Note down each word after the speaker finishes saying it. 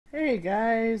Hey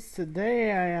guys,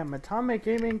 today I am Atomic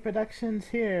Gaming Productions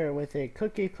here with a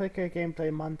cookie clicker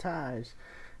gameplay montage.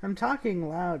 I'm talking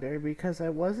louder because I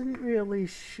wasn't really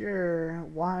sure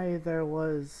why there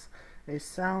was a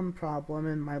sound problem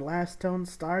in my last Don't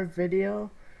Starve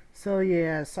video. So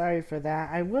yeah, sorry for that.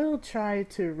 I will try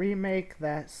to remake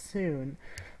that soon.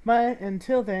 But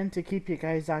until then, to keep you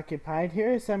guys occupied,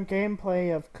 here is some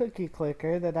gameplay of Cookie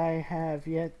Clicker that I have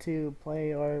yet to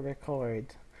play or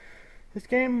record. This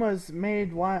game was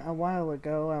made a while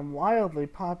ago and wildly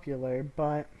popular,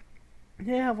 but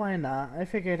yeah, why not? I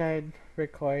figured I'd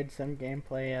record some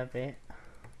gameplay of it.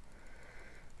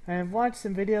 I've watched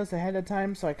some videos ahead of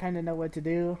time, so I kind of know what to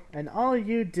do. And all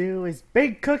you do is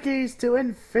bake cookies to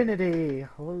infinity!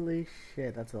 Holy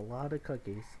shit, that's a lot of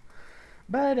cookies.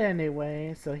 But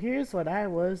anyway, so here's what I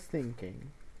was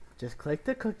thinking. Just click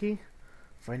the cookie,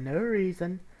 for no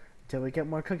reason, until we get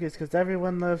more cookies, because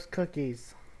everyone loves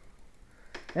cookies.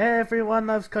 Everyone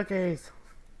loves cookies.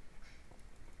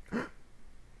 What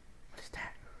is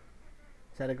that?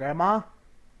 Is that a grandma?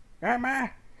 Grandma!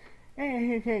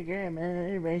 Hey, grandma,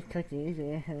 I make cookies.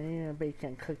 I bake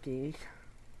some cookies.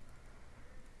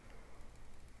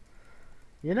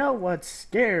 You know what's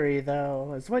scary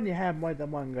though is when you have more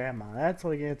than one grandma. That's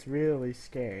what gets really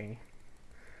scary.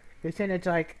 Because then it's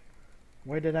like,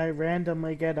 where did I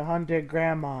randomly get 100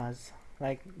 grandmas?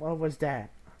 Like, what was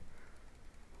that?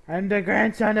 I'm the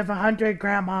grandson of 100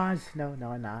 grandmas. No,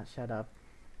 I'm not. Shut up.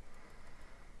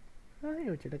 Oh,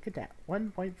 would you look at that?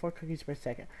 1.4 cookies per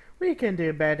second. We can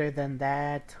do better than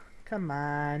that. Come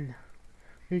on.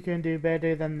 We can do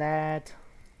better than that.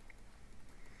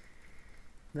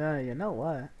 You know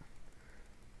what?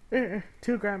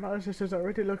 Two grandmas. This is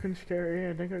already looking scary.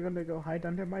 I think I'm gonna go hide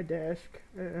under my desk.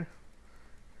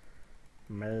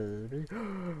 Maybe.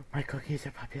 My cookies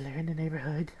are popular in the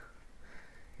neighborhood.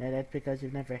 Yeah, that's because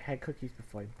you've never had cookies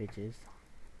before, bitches.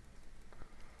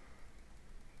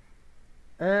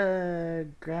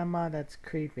 Grandma, that's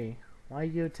creepy. Why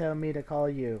you tell me to call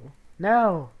you?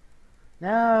 No!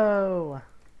 No!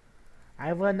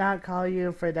 I will not call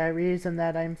you for that reason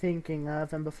that I'm thinking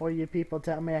of, and before you people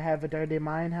tell me I have a dirty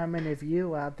mind, how many of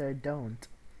you out there don't?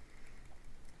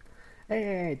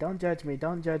 Hey, don't judge me,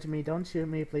 don't shoot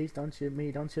me, please don't shoot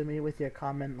me with your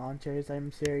comment launchers.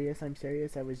 I'm serious,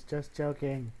 I was just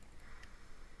joking.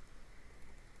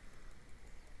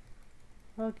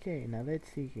 Okay, now let's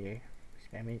see here.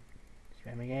 Spamming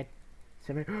it.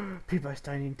 People are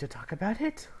starting to talk about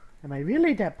it. Am I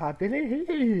really that popular?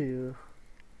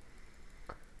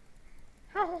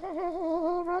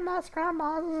 Oh, run us,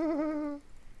 grandma.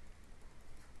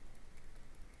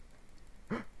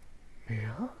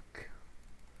 Milk?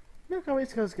 Milk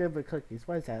always goes good with cookies.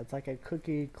 What is that? It's like a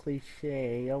cookie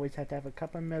cliche. You always have to have a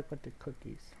cup of milk with the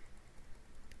cookies.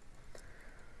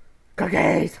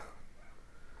 Cookies!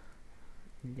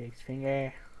 Index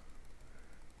finger.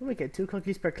 We get 2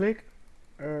 cookies per click.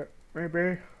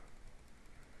 Maybe.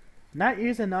 Not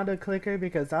using auto clicker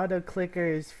because auto clicker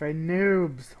is for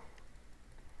noobs.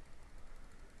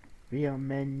 Real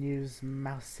men use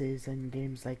mouses in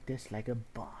games like this like a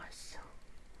boss.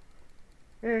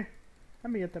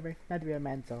 I'm a YouTuber, not real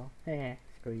man, so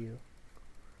screw you.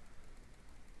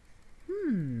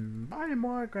 Buy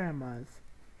more grandmas.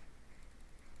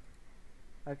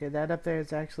 Okay, that up there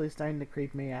is actually starting to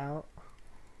creep me out.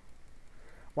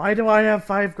 Why do I have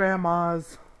 5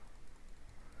 grandmas?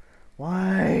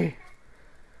 Why?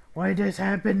 Why this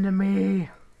happened to me?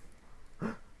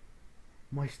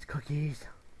 Moist cookies.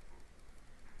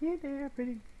 Yeah, they're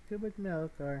pretty good with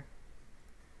milk, or...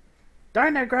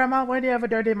 Darn it, Grandma, why do you have a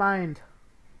dirty mind?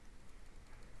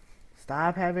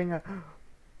 Stop having a...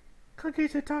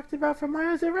 Cookies are talked about for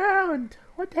miles around!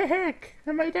 What the heck?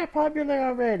 Am I that popular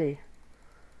already?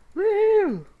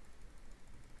 Woo!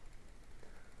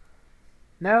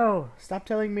 No! Stop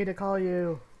telling me to call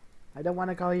you. I don't want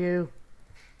to call you.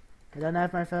 I don't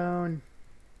have my phone.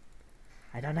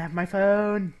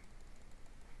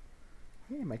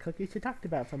 Yeah, my cookies are talked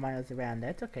about for miles around.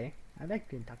 That's okay. I like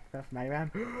being talked about for miles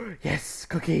around. Yes!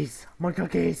 Cookies! More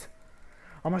cookies!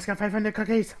 Almost got 500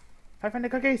 cookies!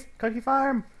 500 cookies! Cookie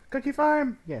farm! Cookie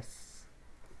farm! Yes.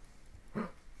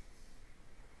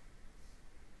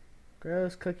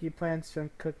 Grows cookie plants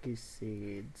from cookie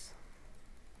seeds.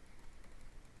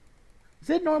 Is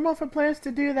it normal for plants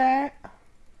to do that?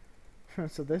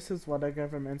 So this is what our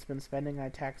government's been spending our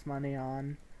tax money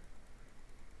on.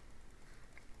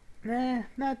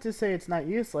 Not to say it's not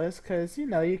useless, because, you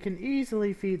know, you can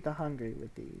easily feed the hungry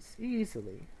with these.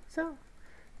 Easily. So,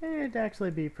 it'd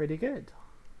actually be pretty good.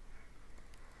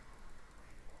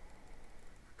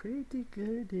 Pretty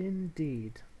good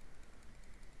indeed.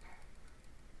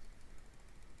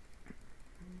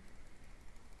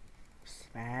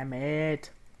 Spam it.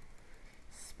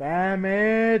 Spam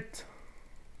it.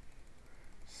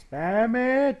 Spam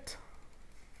it.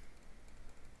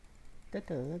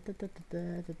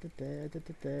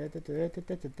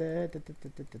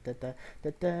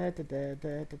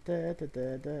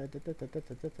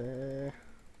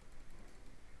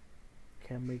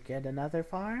 Can we get another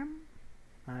farm?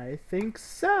 I think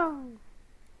so.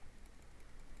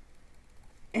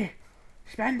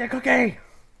 Spam the cookie.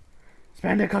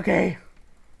 Spam the cookie.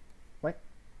 What?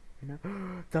 You know,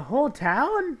 the whole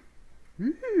town?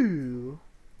 Ooh.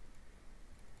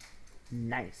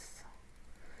 Nice.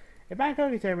 If my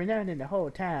cookies are renowned in the whole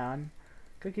town,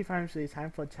 cookie farms release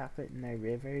harmful chocolate in their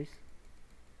rivers.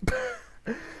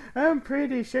 I'm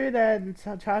pretty sure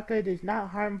that chocolate is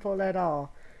not harmful at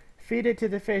all. Feed it to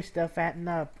the fish, they'll fatten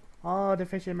up. All the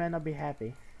fishermen will be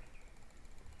happy.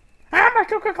 Ah, my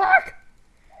cuckoo clock!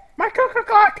 My cuckoo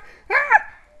clock! Ah!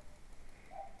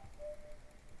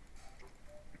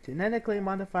 Genetically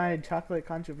modified chocolate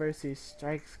controversy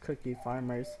strikes cookie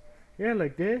farmers. Yeah,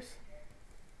 like this.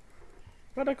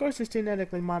 But of course it's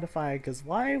genetically modified, because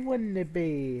why wouldn't it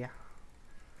be?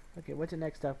 Okay, what's the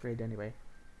next upgrade anyway?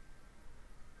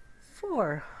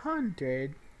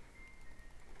 400?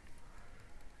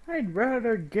 I'd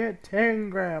rather get 10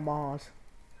 grandmas.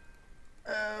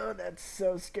 Oh, that's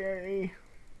so scary.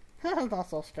 That's not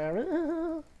so scary.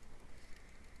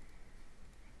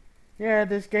 Yeah,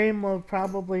 this game will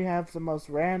probably have the most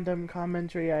random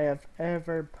commentary I have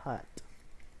ever put.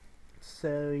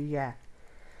 So yeah,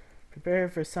 prepare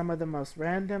for some of the most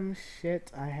random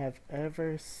shit I have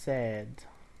ever said.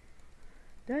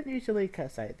 Don't usually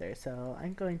cuss either, so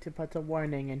I'm going to put a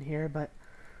warning in here, but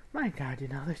my god, you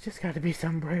know, there's just gotta be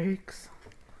some breaks.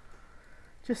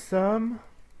 Just some.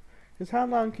 Because how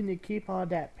long can you keep all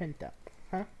that pent up?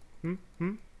 Huh?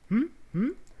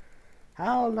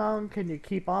 How long can you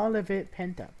keep all of it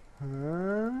pent up? Huh?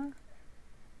 Oh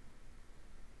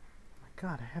my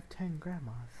god, I have 10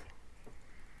 grandmas.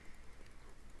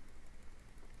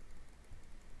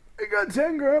 I got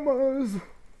 10 grandmas!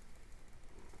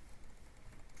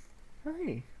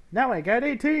 Hey, now I got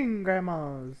 18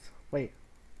 grandmas! Wait,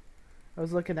 I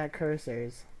was looking at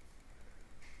cursors.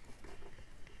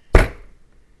 I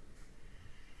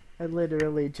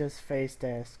literally just face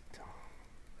desked.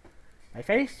 My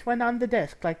face went on the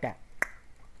desk like that.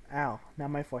 Ow, now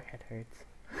my forehead hurts.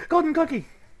 Golden cookie!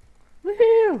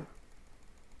 Woohoo!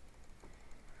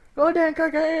 Golden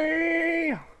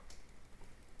cookie!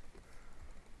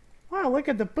 Wow, look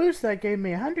at the boost that gave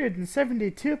me.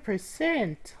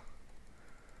 172%.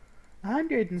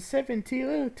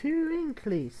 172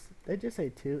 increase. Did I just say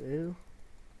 2 ooh?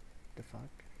 The fuck?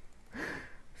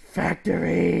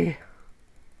 Factory!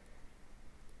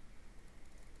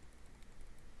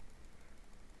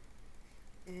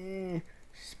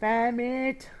 Spam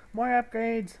it! More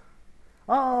upgrades!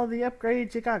 Oh, the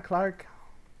upgrades you got, Clark.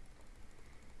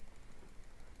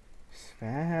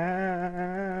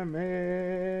 Spam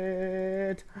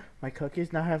it! My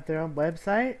cookies now have their own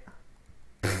website?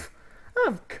 Pfft,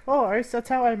 of course, that's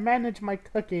how I manage my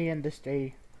cookie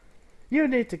industry. You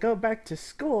need to go back to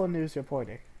school, news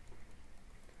reporter.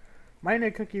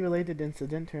 Minor cookie-related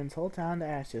incident turns whole town to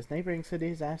ashes. Neighboring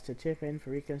cities asked to chip in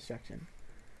for reconstruction.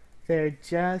 They're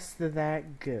just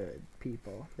that good,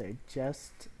 people. They're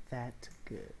just that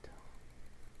good.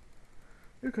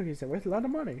 Your cookies are worth a lot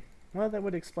of money. Well, that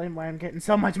would explain why I'm getting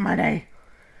so much money.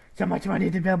 So much money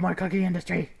to build more cookie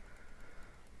industry.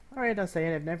 Alright, I'll say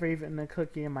it. I've never eaten a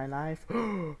cookie in my life.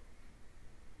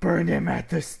 Burn him at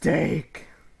the stake.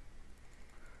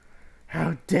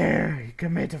 How dare he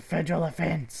commit a federal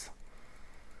offense.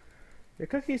 Your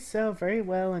cookies sell very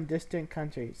well in distant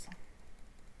countries.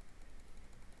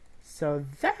 So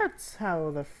that's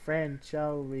how the French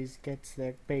always gets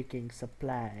their baking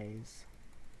supplies.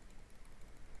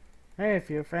 Hey, if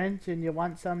you're French and you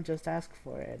want some, just ask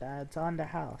for it. It's on the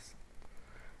house.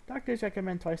 Doctors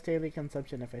recommend twice daily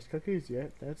consumption of fresh cookies.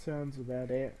 Yep, that sounds about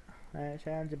it. That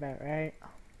sounds about right.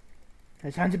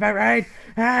 That sounds about right!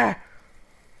 Ah!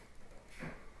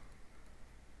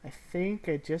 I think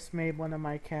I just made one of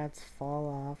my cats fall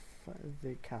off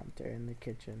the counter in the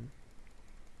kitchen.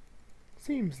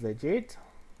 Seems legit.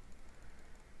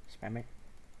 Spam it.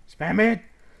 Spam it!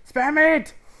 Spam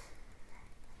it!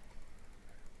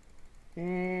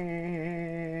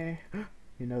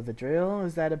 You know the drill?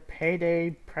 Is that a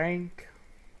payday prank?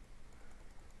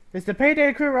 Is the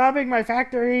payday crew robbing my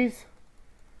factories?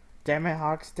 Damn it,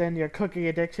 Hoxton, your cookie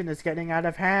addiction is getting out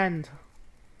of hand.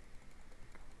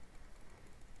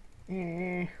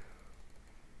 Another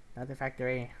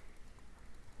factory.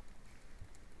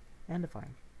 And a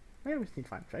farm. We always need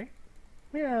farms, right?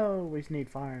 We always need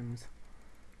farms.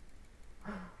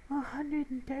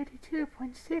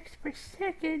 132.6 per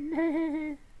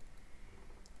second.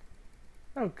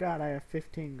 Oh god, I have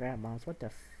 15 grandmas. What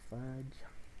the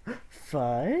fudge?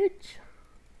 Fudge?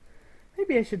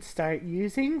 Maybe I should start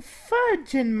using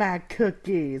fudge in my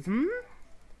cookies, hmm?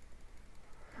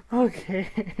 Okay.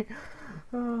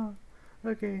 Oh,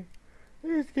 okay.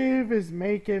 This game is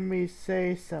making me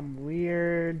say some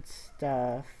weird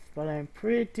stuff, but I'm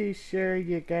pretty sure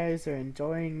you guys are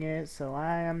enjoying it, so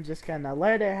I am just gonna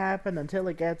let it happen until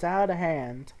it gets out of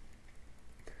hand.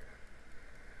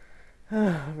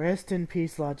 Rest in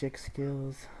peace, logic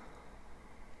skills.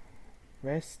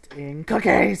 Rest in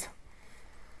cookies!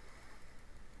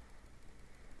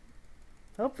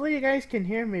 Hopefully you guys can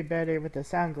hear me better with the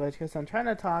sound glitch, because I'm trying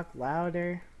to talk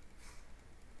louder.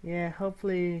 Yeah,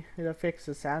 hopefully it'll fix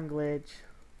the sound glitch.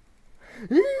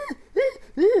 Another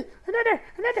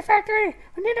factory!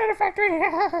 I need another factory!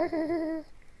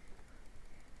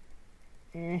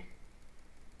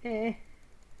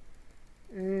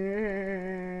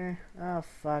 Oh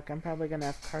fuck, I'm probably gonna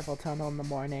have carpal tunnel in the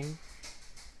morning.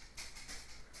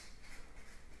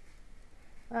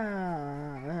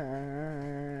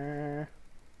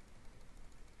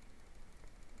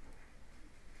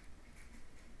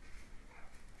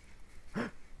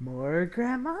 More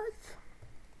grandmas?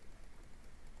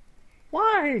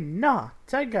 Why not?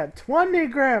 I got 20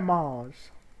 grandmas.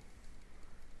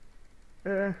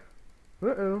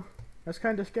 Uh-oh. That's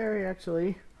kind of scary,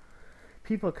 actually.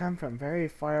 People come from very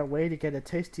far away to get a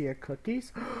taste of your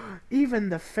cookies? Even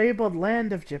the fabled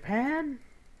land of Japan?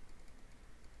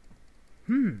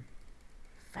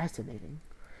 Fascinating.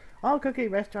 All cookie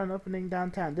restaurant opening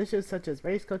downtown. Dishes such as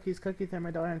rice cookies, cookie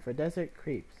thermidor, and for dessert,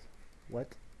 crepes. What?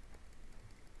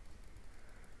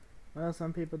 Well,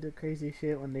 some people do crazy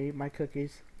shit when they eat my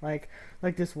cookies. Like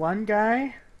this one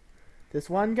guy.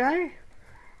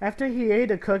 After he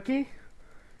ate a cookie,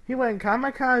 he went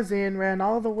kamikaze and ran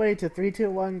all the way to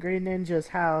 321 Green Ninja's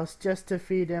house just to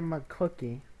feed him a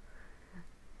cookie.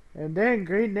 And then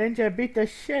Green Ninja beat the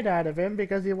shit out of him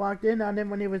because he walked in on him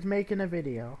when he was making a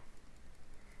video.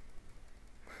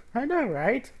 I know,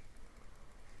 right?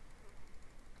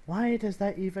 Why does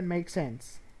that even make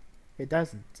sense? It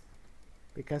doesn't.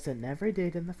 Because it never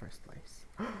did in the first place.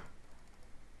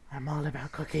 I'm all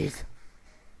about cookies.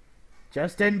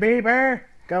 Justin Bieber!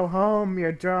 Go home,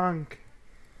 you're drunk.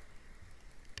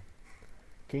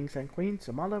 Kings and queens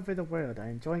from all over the world are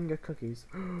enjoying your cookies.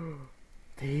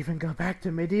 They even go back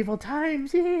to medieval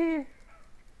times, yeah!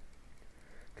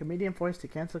 Comedian forced to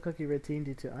cancel cookie routine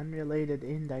due to unrelated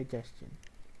indigestion.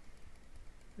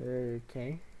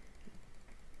 Okay.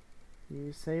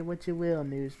 You say what you will,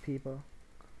 news people.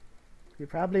 You're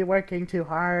probably working too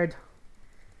hard.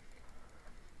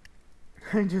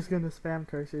 I'm just gonna spam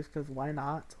cursors because why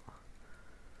not?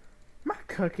 My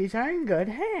cookies are in good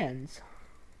hands.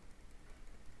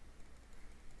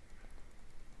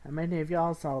 How many of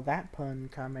y'all saw that pun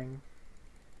coming?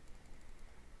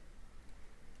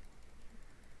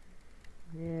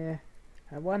 Yeah,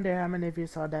 I wonder how many of you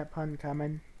saw that pun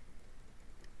coming.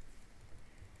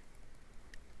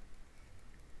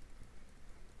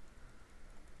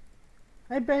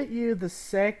 I bet you the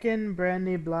second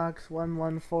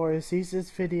BrandyBlocks114 sees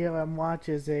this video and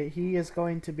watches it, he is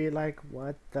going to be like,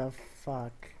 what the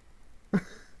fuck?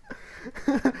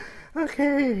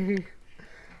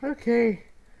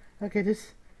 Okay,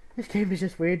 this game is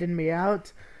just weirding me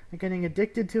out. I'm getting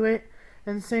addicted to it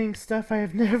and saying stuff I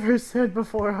have never said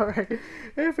before. Alright,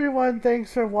 everyone,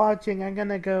 thanks for watching. I'm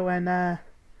gonna go and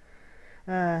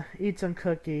eat some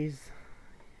cookies.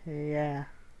 Yeah.